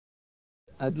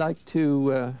I'd like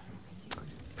to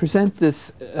present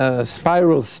this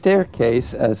spiral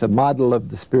staircase as a model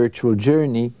of the spiritual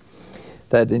journey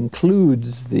that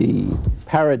includes the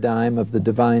paradigm of the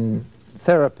divine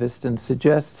therapist and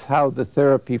suggests how the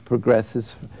therapy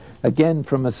progresses, again,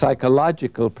 from a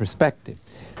psychological perspective.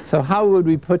 So how would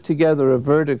we put together a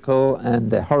vertical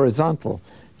and a horizontal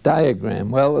diagram?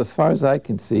 Well, as far as I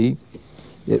can see,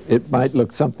 it might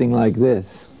look something like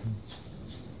this.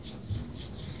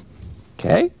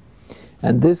 Okay?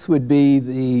 And this would be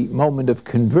the moment of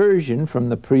conversion from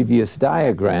the previous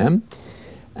diagram.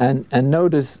 And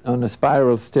notice on a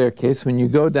spiral staircase, when you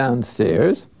go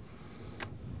downstairs,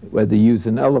 whether you use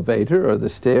an elevator or the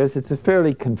stairs, it's a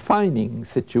fairly confining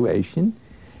situation,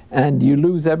 and you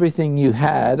lose everything you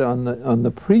had on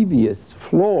the previous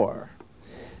floor.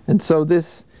 And so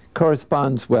this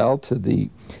corresponds well to the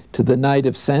night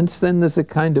of sense. Then there's a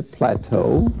kind of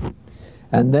plateau,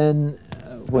 and then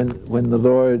when the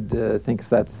Lord thinks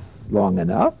that's long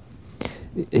enough,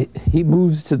 he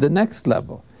moves to the next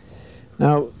level.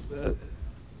 Now,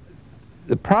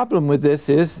 the problem with this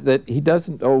is that he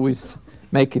doesn't always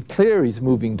make it clear he's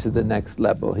moving to the next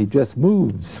level. He just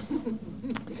moves.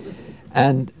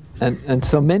 And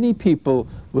so many people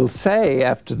will say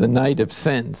after the night of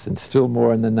sense, and still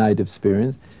more in the night of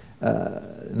spirit,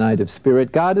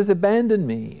 God has abandoned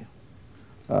me.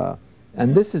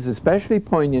 And this is especially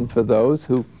poignant for those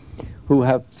who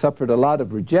have suffered a lot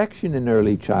of rejection in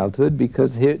early childhood,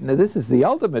 because now this is the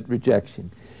ultimate rejection.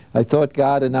 I thought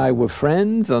God and I were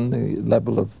friends on the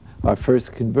level of our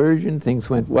first conversion. Things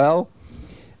went well.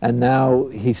 And now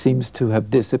he seems to have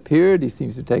disappeared. He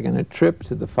seems to have taken a trip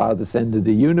to the farthest end of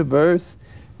the universe.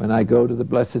 When I go to the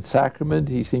Blessed Sacrament,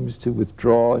 he seems to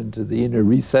withdraw into the inner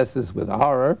recesses with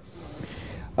horror.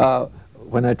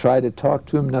 When I try to talk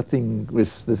to him,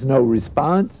 there's no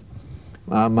response.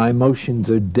 My emotions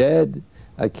are dead.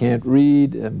 I can't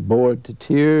read. I'm bored to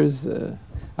tears.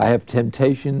 I have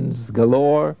temptations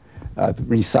galore. I've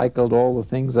recycled all the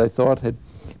things I thought had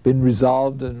been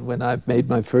resolved and when I've made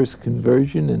my first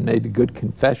conversion and made a good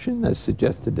confession, as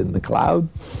suggested in the cloud.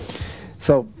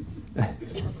 So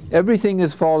everything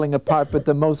is falling apart, but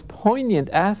the most poignant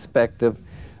aspect of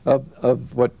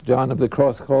what John of the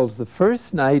Cross calls the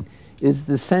first night is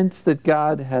the sense that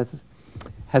God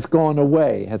has gone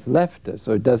away, has left us,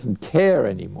 or doesn't care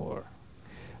anymore.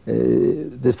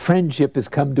 The friendship has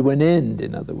come to an end,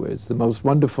 in other words, the most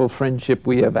wonderful friendship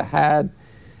we ever had,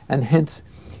 and hence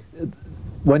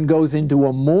one goes into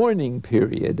a mourning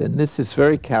period, and this is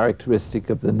very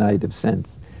characteristic of the night of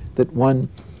sense, that one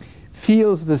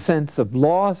feels the sense of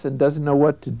loss and doesn't know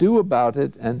what to do about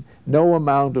it, and no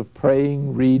amount of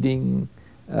praying, reading,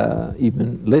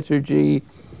 even liturgy,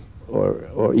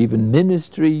 or even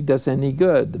ministry does any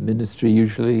good. The ministry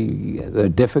usually, there are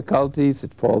difficulties,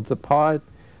 it falls apart,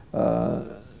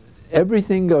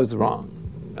 everything goes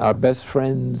wrong. Our best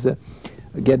friends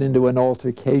get into an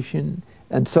altercation,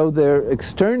 and so there are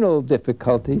external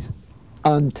difficulties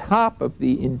on top of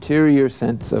the interior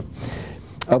sense of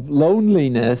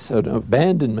loneliness or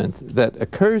abandonment that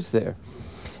occurs there.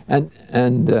 And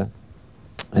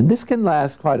this can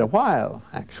last quite a while,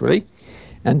 actually.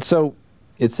 And so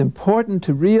it's important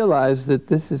to realize that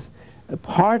this is a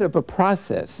part of a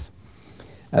process.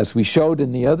 As we showed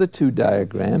in the other two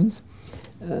diagrams,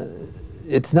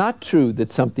 it's not true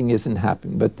that something isn't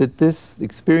happening, but that this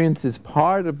experience is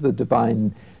part of the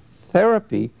divine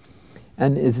therapy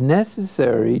and is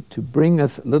necessary to bring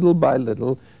us little by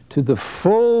little to the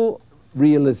full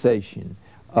realization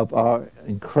of our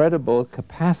incredible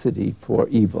capacity for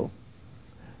evil.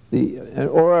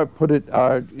 Or put it,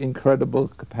 our incredible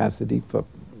capacity for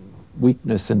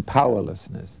weakness and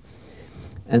powerlessness.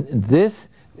 And this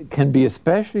can be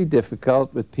especially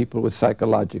difficult with people with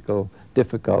psychological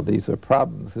difficulties or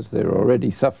problems, as they're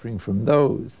already suffering from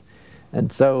those.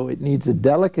 And so it needs a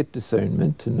delicate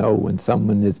discernment to know when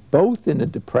someone is both in a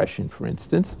depression, for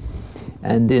instance,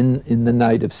 and in the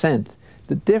night of sense.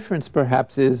 The difference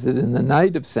perhaps is that in the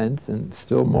night of sense, and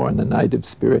still more in the night of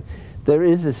spirit, there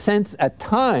is a sense at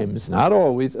times, not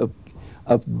always, of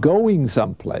going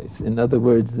someplace. In other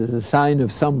words, there's a sign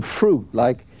of some fruit,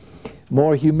 like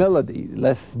more humility,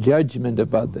 less judgment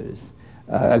of others,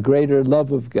 a greater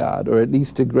love of God, or at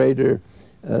least a greater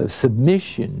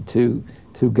submission to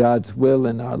God's will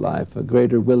in our life, a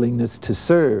greater willingness to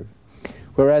serve.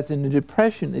 Whereas in a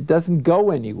depression, it doesn't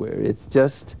go anywhere. It's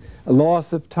just a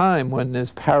loss of time. One is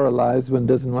paralyzed, one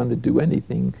doesn't want to do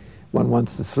anything, one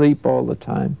wants to sleep all the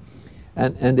time,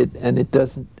 and it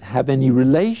doesn't have any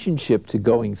relationship to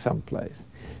going someplace.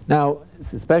 Now,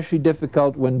 it's especially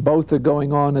difficult when both are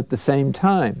going on at the same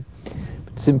time.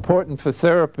 It's important for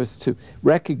therapists to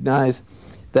recognize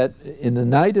that in the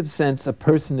native sense, a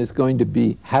person is going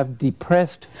to have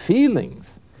depressed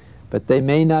feelings, but they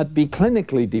may not be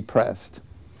clinically depressed.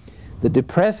 The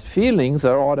depressed feelings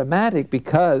are automatic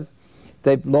because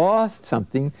they've lost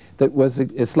something that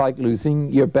it's like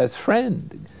losing your best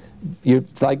friend.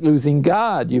 It's like losing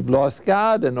God. You've lost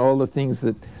God and all the things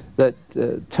that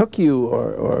took you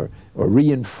or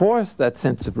reinforced that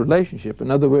sense of relationship.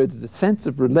 In other words, the sense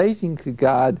of relating to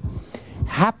God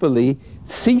happily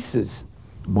ceases,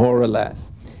 more or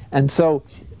less. And so,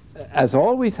 as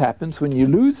always happens, when you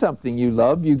lose something you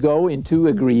love, you go into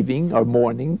a grieving or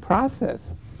mourning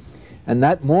process. And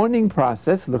that mourning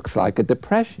process looks like a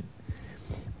depression.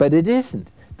 But it isn't.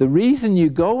 The reason you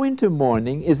go into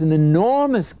mourning is an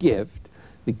enormous gift,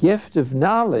 the gift of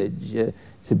knowledge,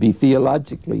 to be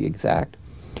theologically exact,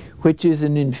 which is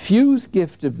an infused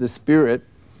gift of the Spirit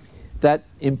that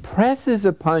impresses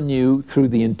upon you through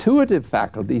the intuitive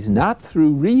faculties, not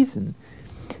through reason,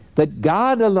 that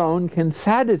God alone can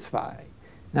satisfy.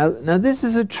 Now this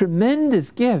is a tremendous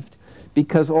gift,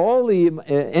 because all the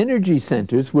energy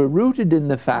centers were rooted in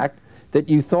the fact that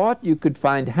you thought you could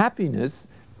find happiness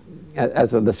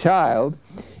as a child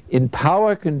in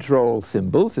power control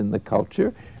symbols in the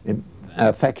culture, in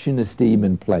affection, esteem,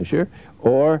 and pleasure,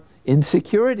 or in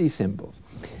security symbols.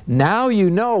 Now you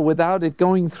know, without it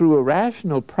going through a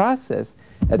rational process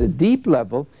at a deep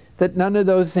level, that none of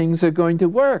those things are going to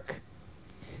work.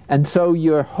 And so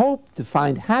your hope to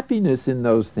find happiness in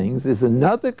those things is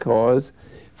another cause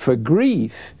for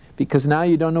grief, because now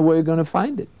you don't know where you're going to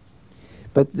find it.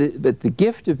 But the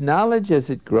gift of knowledge, as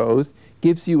it grows,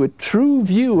 gives you a true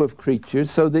view of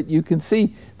creatures, so that you can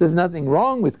see there's nothing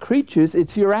wrong with creatures.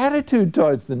 It's your attitude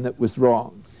towards them that was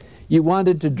wrong. You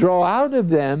wanted to draw out of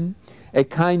them a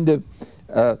kind of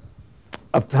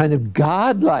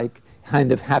godlike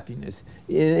kind of happiness.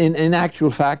 In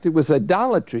actual fact, it was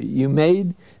idolatry. You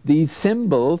made these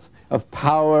symbols of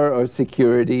power or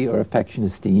security or affection,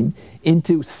 esteem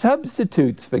into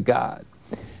substitutes for God.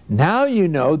 Now you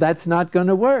know that's not going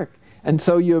to work. And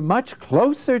so you're much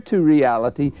closer to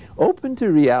reality, open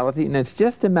to reality, and it's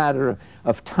just a matter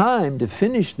of time to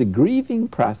finish the grieving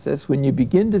process when you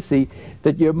begin to see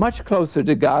that you're much closer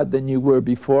to God than you were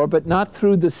before, but not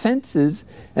through the senses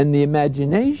and the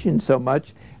imagination so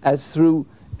much as through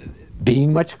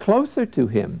being much closer to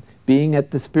Him, being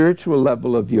at the spiritual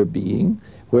level of your being,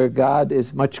 where God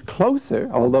is much closer,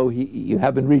 although you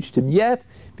haven't reached Him yet,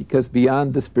 because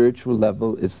beyond the spiritual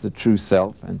level is the true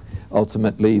self, and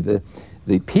ultimately the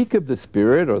peak of the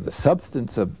Spirit, or the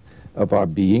substance of our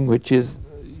being, which is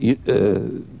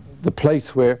the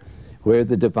place where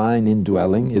the divine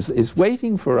indwelling is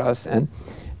waiting for us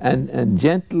and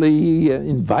gently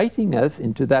inviting us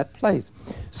into that place.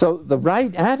 So the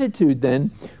right attitude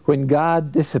then, when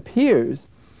God disappears,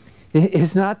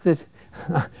 is not that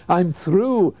I'm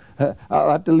through,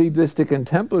 I'll have to leave this to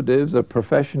contemplatives or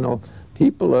professional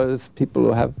people, or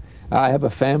people who I have a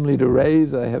family to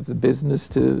raise, I have a business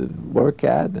to work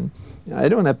at, and I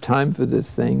don't have time for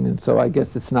this thing, and so I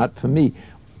guess it's not for me.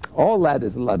 All that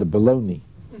is a lot of baloney.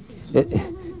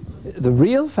 The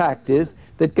real fact is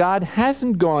that God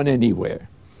hasn't gone anywhere.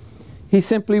 He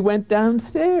simply went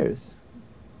downstairs.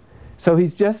 So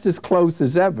He's just as close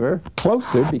as ever,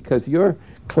 closer because you're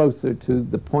closer to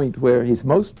the point where He's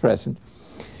most present.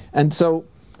 And so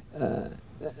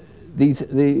these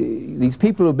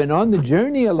people who've been on the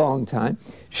journey a long time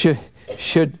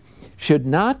should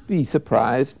not be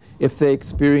surprised if they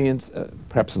experience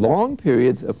perhaps long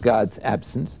periods of God's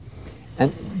absence,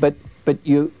 but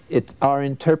it's our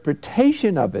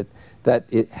interpretation of it that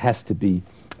it has to be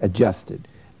adjusted.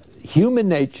 Human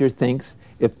nature thinks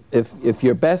if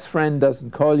your best friend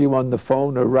doesn't call you on the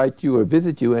phone or write you or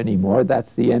visit you anymore,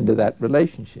 that's the end of that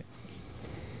relationship.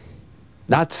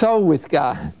 Not so with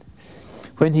God.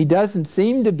 When He doesn't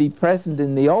seem to be present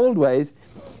in the old ways,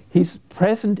 He's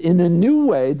present in a new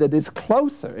way that is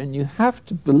closer, and you have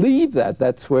to believe that.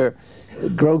 That's where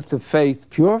growth of faith,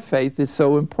 pure faith, is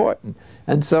so important.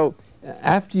 And so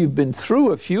after you've been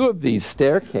through a few of these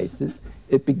staircases,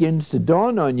 it begins to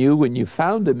dawn on you, when you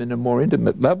found Him in a more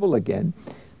intimate level again,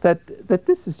 that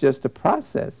this is just a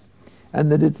process,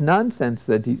 and that it's nonsense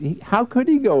that how could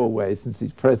He go away since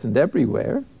He's present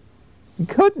everywhere? He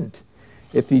couldn't.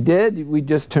 If He did, we'd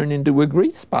just turn into a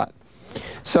grease spot.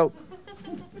 So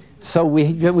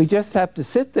we just have to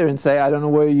sit there and say, I don't know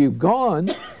where you've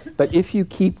gone, but if you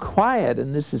keep quiet,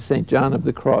 and this is St. John of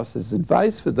the Cross's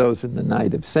advice for those in the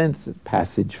night of sense, a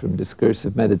passage from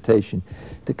discursive meditation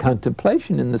to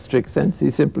contemplation in the strict sense, he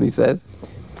simply says,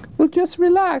 well, just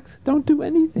relax, don't do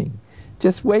anything.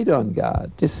 just wait on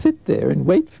God. Just sit there and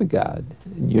wait for God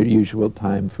in your usual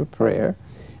time for prayer.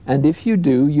 And if you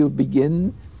do, you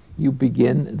begin,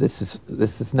 this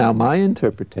is now my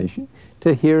interpretation,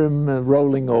 to hear him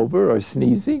rolling over or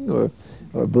sneezing or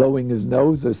blowing his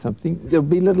nose or something. There'll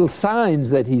be little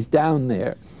signs that he's down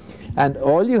there. And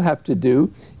all you have to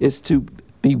do is to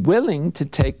be willing to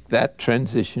take that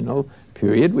transitional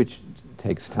period, which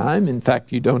takes time. In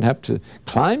fact, you don't have to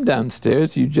climb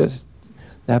downstairs. You just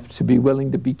have to be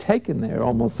willing to be taken there,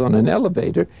 almost on an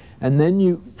elevator. And then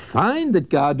you find that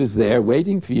God is there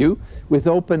waiting for you with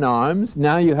open arms.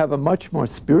 Now you have a much more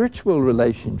spiritual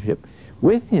relationship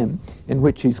with him, in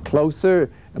which he's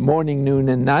closer morning, noon,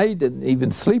 and night, and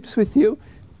even sleeps with you.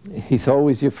 He's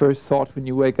always your first thought when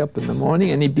you wake up in the morning,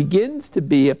 and he begins to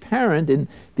be apparent in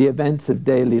the events of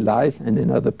daily life and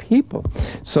in other people.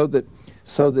 So that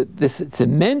it's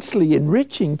immensely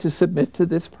enriching to submit to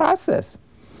this process.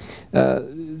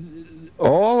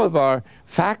 All of our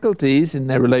faculties in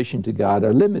their relation to God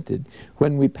are limited.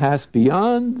 When we pass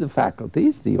beyond the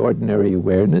faculties, the ordinary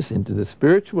awareness, into the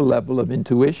spiritual level of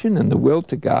intuition and the will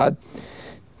to God,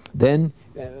 then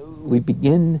we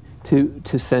begin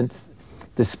to sense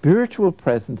the spiritual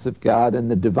presence of God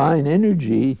and the divine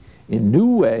energy in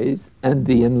new ways, and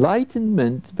the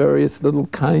enlightenment, various little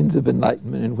kinds of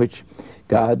enlightenment in which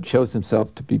God shows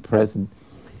himself to be present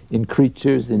in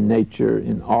creatures, in nature,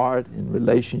 in art, in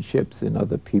relationships, in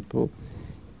other people.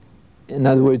 In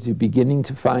other words, you're beginning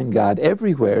to find God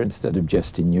everywhere instead of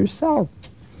just in yourself,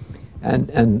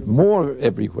 and more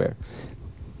everywhere.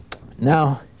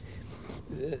 Now,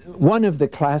 one of the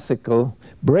classical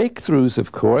breakthroughs,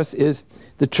 of course, is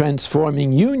the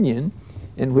transforming union,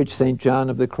 in which St. John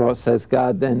of the Cross says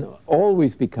God then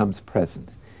always becomes present,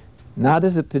 not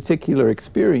as a particular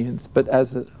experience, but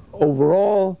as an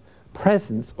overall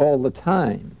presence all the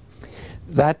time.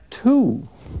 That too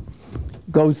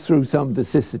goes through some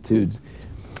vicissitudes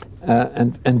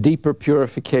and deeper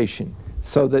purification,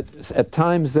 so that at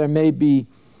times there may be,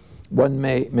 one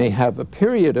may have a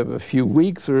period of a few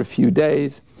weeks or a few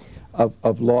days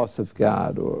of loss of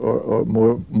God, or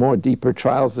more deeper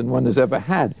trials than one has ever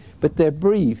had. But they're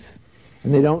brief,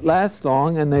 and they don't last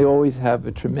long, and they always have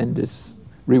a tremendous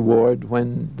reward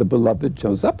when the beloved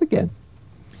shows up again.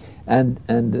 And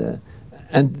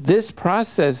this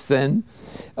process then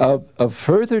of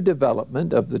further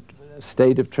development of the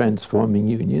state of transforming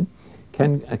union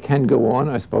can go on,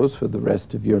 I suppose, for the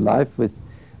rest of your life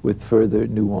with further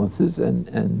nuances,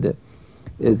 and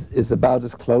is about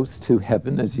as close to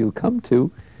heaven as you'll come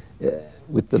to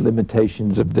with the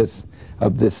limitations of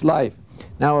this life.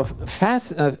 Now,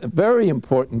 a very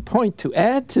important point to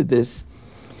add to this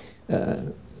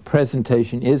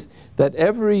presentation is that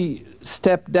every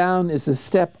step down is a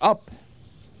step up.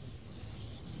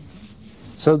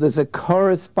 So there's a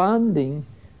corresponding,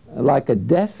 like a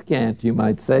descant, you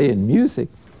might say, in music.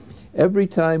 Every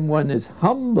time one is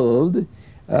humbled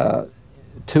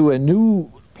to a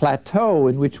new plateau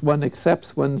in which one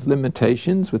accepts one's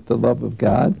limitations with the love of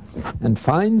God and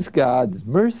finds God's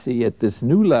mercy at this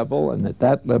new level and at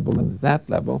that level and at that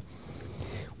level,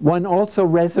 one also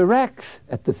resurrects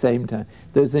at the same time.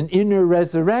 There's an inner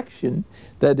resurrection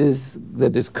that is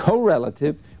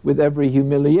correlative with every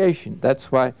humiliation.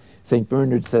 That's why St.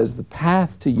 Bernard says the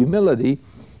path to humility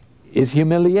is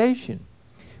humiliation,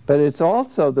 but it's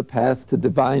also the path to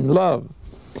divine love.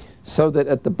 So that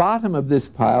at the bottom of this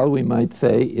pile, we might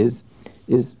say, is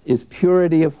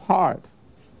purity of heart,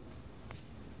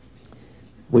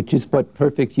 which is what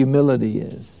perfect humility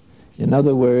is. In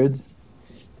other words,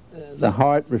 the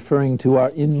heart referring to our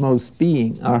inmost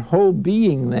being. Our whole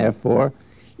being, therefore,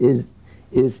 is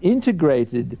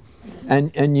integrated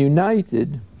and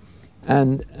united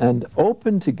and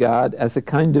open to God as a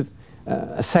kind of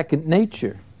a second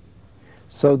nature,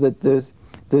 so that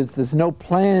there's no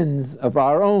plans of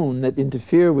our own that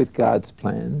interfere with God's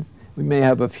plans. We may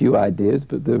have a few ideas,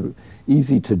 but they're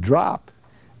easy to drop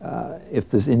if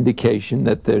there's indication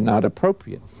that they're not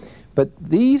appropriate. But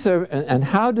these are, and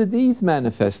how do these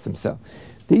manifest themselves?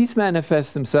 These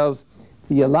manifest themselves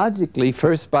theologically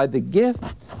first by the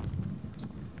gifts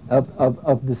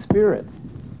of the Spirit.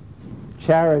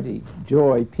 Charity,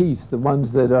 joy, peace, the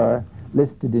ones that are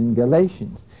listed in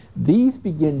Galatians. These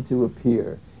begin to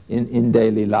appear in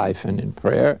daily life and in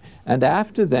prayer, and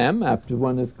after them, after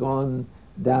one has gone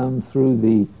down through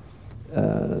the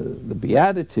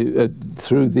beatitude,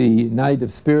 through the night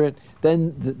of spirit,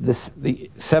 then the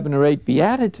 7 or 8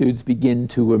 beatitudes begin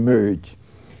to emerge,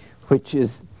 which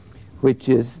is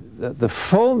the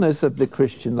fullness of the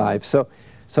Christian life. So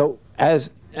as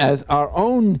our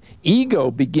own ego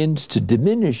begins to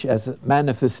diminish as a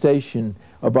manifestation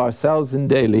of ourselves in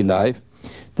daily life,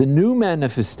 The new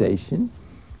manifestation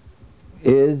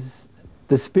is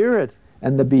the Spirit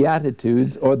and the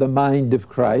Beatitudes, or the mind of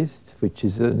Christ, which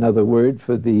is another word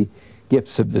for the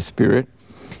gifts of the Spirit.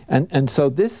 And so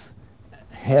this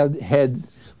heads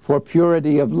for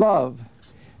purity of love.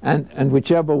 And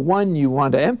whichever one you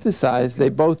want to emphasize, they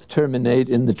both terminate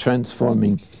in the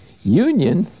transforming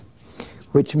union,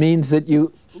 which means that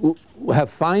you have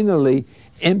finally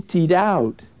emptied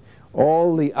out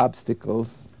all the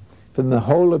obstacles from the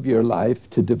whole of your life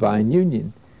to divine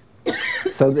union.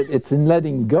 So that it's in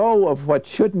letting go of what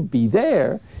shouldn't be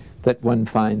there that one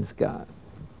finds God.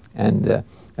 And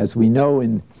as we know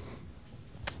in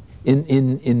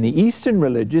the Eastern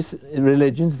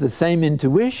religions, the same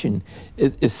intuition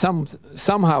is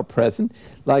somehow present.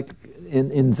 Like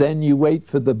in Zen, you wait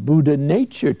for the Buddha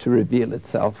nature to reveal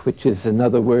itself, which is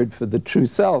another word for the true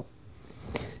self.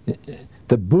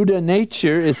 The Buddha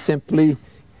nature is simply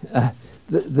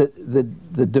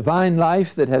the divine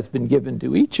life that has been given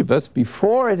to each of us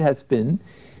before it has been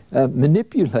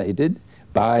manipulated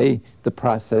by the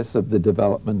process of the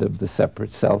development of the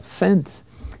separate self-sense.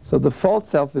 So the false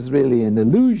self is really an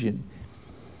illusion.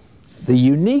 The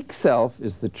unique self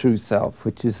is the true self,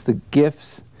 which is the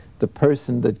gifts, the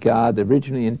person that God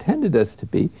originally intended us to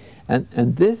be.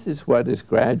 And this is what is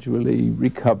gradually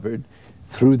recovered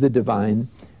through the divine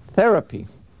therapy.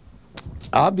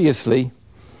 Obviously,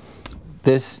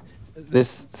 this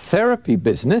therapy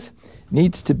business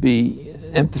needs to be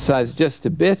emphasized just a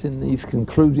bit in these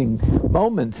concluding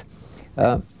moments.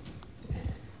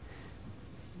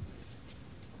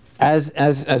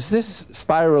 As this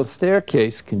spiral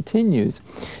staircase continues,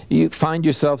 you find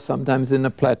yourself sometimes in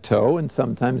a plateau and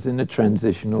sometimes in a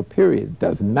transitional period. It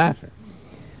doesn't matter.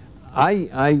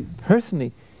 I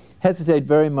personally hesitate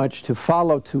very much to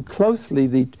follow too closely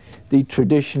the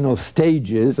traditional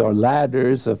stages or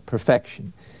ladders of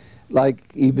perfection. Like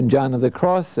even John of the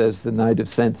Cross says, the night of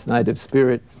sense, night of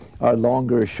spirit are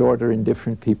longer or shorter in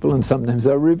different people, and sometimes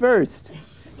are reversed.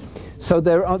 So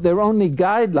they're only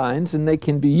guidelines, and they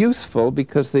can be useful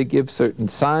because they give certain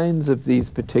signs of these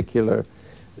particular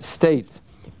states.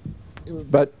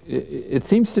 But it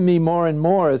seems to me more and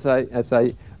more as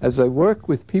I work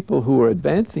with people who are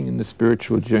advancing in the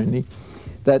spiritual journey,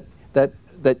 that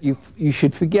you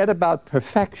should forget about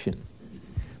perfection.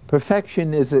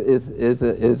 Perfection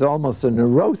is almost a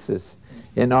neurosis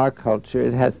in our culture.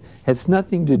 It has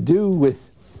nothing to do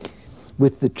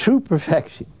with the true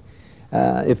perfection.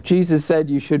 If Jesus said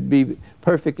you should be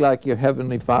perfect like your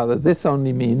Heavenly Father, this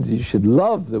only means you should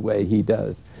love the way He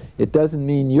does. It doesn't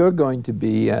mean you're going to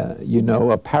be, a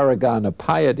paragon of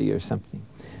piety or something.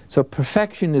 So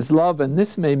perfection is love, and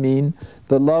this may mean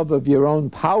the love of your own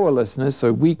powerlessness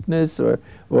or weakness or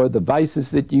the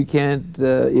vices that you can't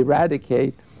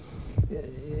eradicate.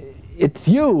 It's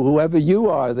you, whoever you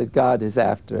are, that God is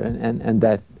after and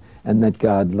that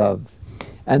God loves.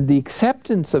 And the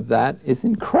acceptance of that is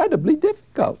incredibly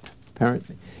difficult,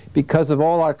 apparently. Because of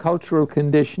all our cultural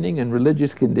conditioning and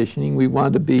religious conditioning, we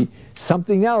want to be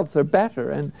something else or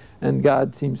better. And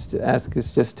God seems to ask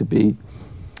us just to be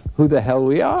who the hell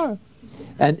we are.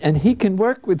 And He can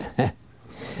work with that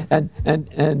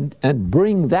and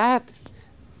bring that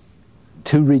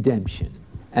to redemption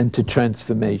and to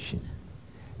transformation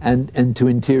and to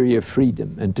interior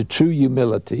freedom and to true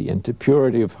humility and to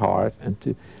purity of heart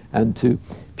and to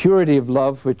purity of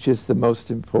love, which is the most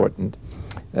important,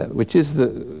 which is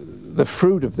the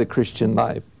fruit of the Christian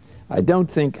life. I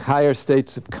don't think higher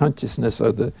states of consciousness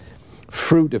are the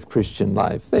fruit of Christian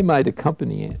life. They might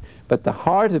accompany it, but the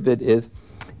heart of it is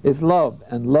love,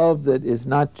 and love that is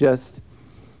not just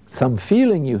some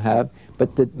feeling you have,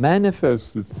 but that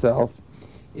manifests itself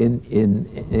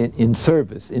in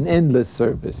service, in endless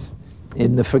service,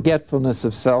 in the forgetfulness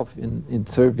of self, in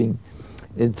serving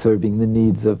the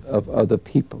needs of other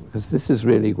people, because this is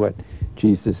really what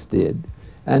Jesus did.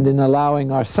 And in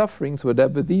allowing our sufferings,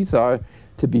 whatever these are,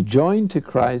 to be joined to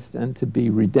Christ and to be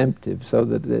redemptive, so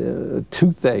that a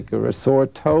toothache or a sore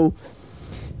toe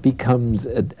becomes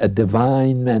a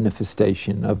divine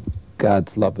manifestation of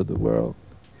God's love of the world.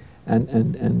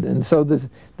 And so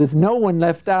there's no one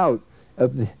left out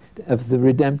of the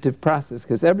redemptive process,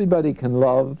 because everybody can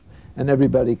love and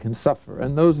everybody can suffer,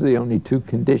 and those are the only two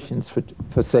conditions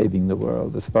for saving the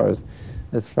world, as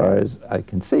far as I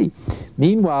can see.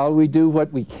 Meanwhile, we do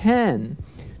what we can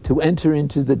to enter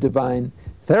into the divine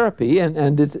therapy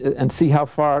and see how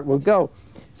far it will go.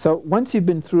 So once you've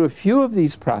been through a few of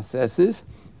these processes,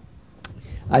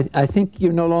 I think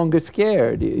you're no longer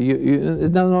scared.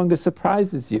 It no longer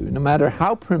surprises you, no matter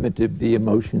how primitive the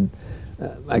emotion.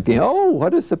 Like, oh,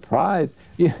 what a surprise!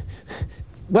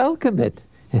 Welcome it.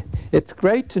 it's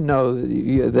great to know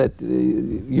that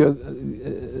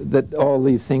that all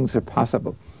these things are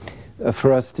possible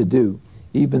for us to do.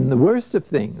 Even the worst of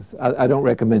things. I don't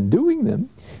recommend doing them,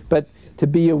 but to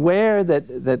be aware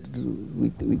that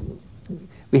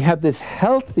we have this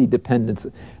healthy dependence.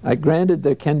 Granted,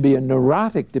 there can be a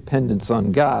neurotic dependence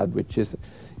on God, which is,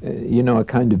 a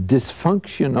kind of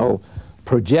dysfunctional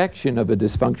projection of a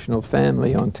dysfunctional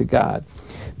family onto God.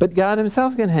 But God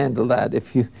himself can handle that.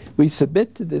 If we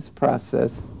submit to this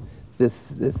process,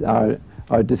 our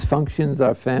dysfunctions,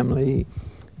 our family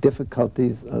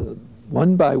difficulties,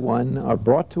 one by one are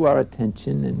brought to our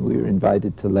attention, and we're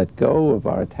invited to let go of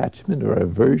our attachment or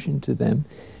aversion to them,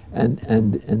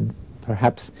 and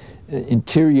perhaps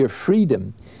interior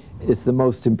freedom is the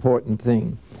most important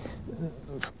thing.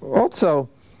 Also,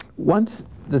 once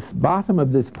this bottom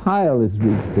of this pile is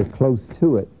reached, or close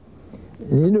to it,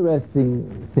 an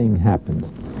interesting thing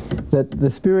happens, that the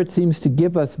Spirit seems to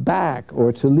give us back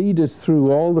or to lead us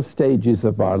through all the stages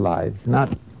of our life,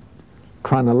 not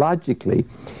chronologically,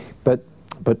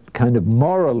 but kind of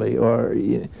morally, or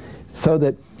so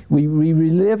that we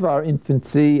relive our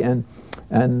infancy and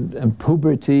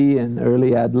puberty and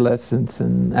early adolescence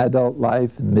and adult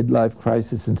life and midlife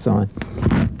crisis and so on.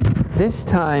 This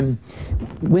time,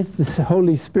 with the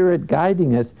Holy Spirit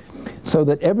guiding us, so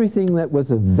that everything that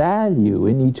was of value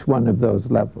in each one of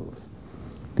those levels,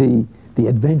 the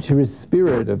adventurous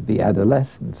spirit of the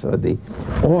adolescence, or the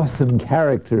awesome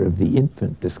character of the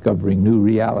infant discovering new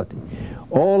reality,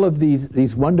 all of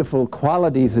these wonderful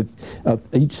qualities of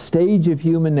each stage of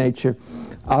human nature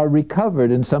are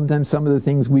recovered, and sometimes some of the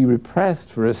things we repressed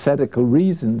for ascetical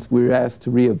reasons we're asked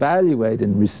to reevaluate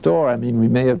and restore. I mean, we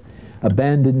may have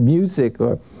abandoned music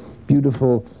or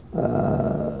beautiful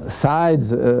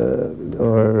sides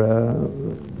or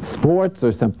sports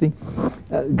or something.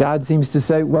 God seems to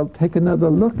say, well, take another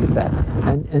look at that.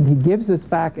 And he gives us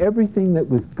back everything that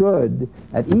was good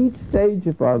at each stage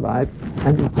of our life,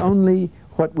 and it's only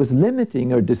what was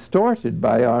limiting or distorted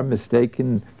by our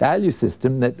mistaken value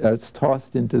system that is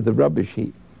tossed into the rubbish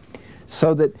heap.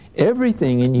 So that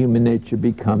everything in human nature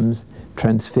becomes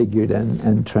transfigured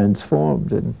and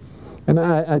transformed. And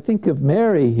I think of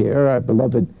Mary here, our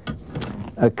beloved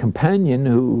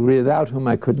companion, without whom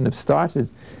I couldn't have started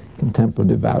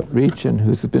contemplative outreach, and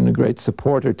who's been a great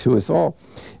supporter to us all.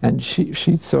 And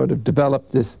she sort of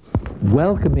developed this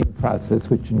welcoming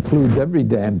process, which includes every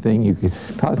damn thing you could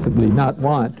possibly not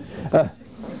want.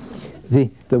 The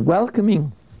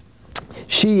welcoming,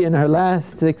 she in her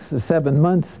last 6 or 7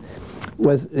 months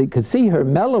could see her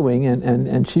mellowing,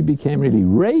 and she became really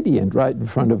radiant right in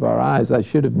front of our eyes. I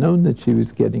should have known that she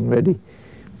was getting ready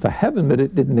for heaven, but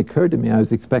it didn't occur to me. I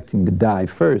was expecting to die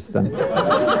first. I'm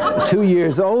 2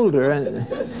 years older,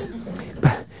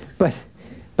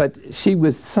 but she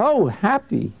was so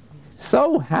happy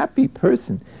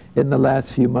person in the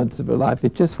last few months of her life.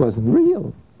 It just wasn't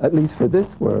real, at least for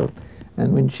this world.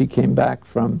 And when she came back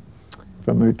from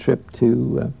her trip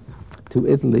to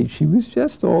Italy, she was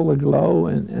just all aglow,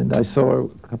 and I saw her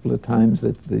a couple of times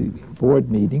at the board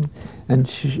meeting, and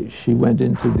she went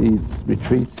into these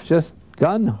retreats just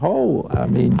gun-ho. I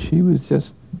mean, she was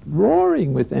just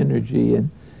roaring with energy and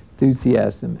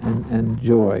enthusiasm and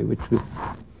joy,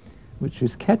 which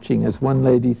was catching. As one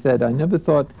lady said, I never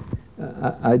thought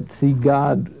I'd see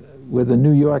God with a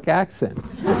New York accent.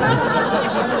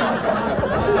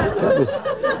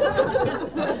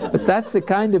 But that's the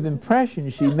kind of impression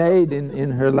she made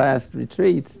in her last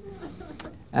retreat.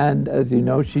 And as you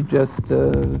know, she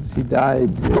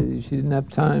died. She didn't have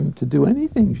time to do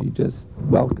anything. She just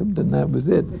welcomed, and that was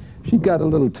it. She got a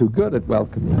little too good at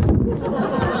welcoming.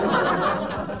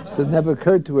 So it never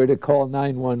occurred to her to call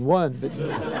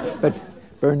 911, but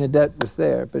Bernadette was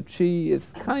there. But she is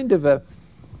kind of a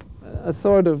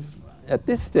sort of, at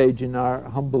this stage in our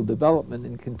humble development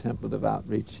in contemplative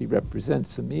outreach, she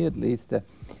represents, to me at least,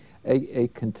 a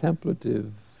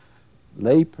contemplative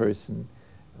lay person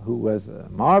who was a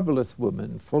marvelous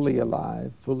woman, fully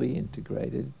alive, fully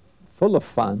integrated, full of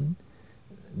fun,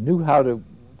 knew how to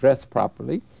dress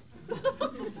properly,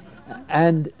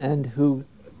 and who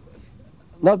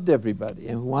loved everybody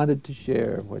and wanted to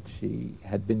share what she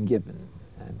had been given,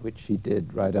 and which she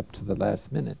did right up to the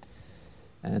last minute.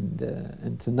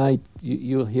 And tonight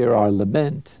you'll hear our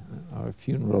lament, our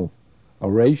funeral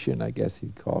oration, I guess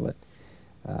you'd call it.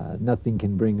 Nothing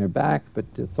can bring her back,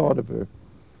 but the thought of her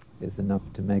is enough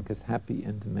to make us happy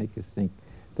and to make us think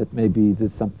that maybe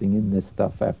there's something in this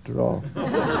stuff after all.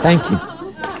 Thank you.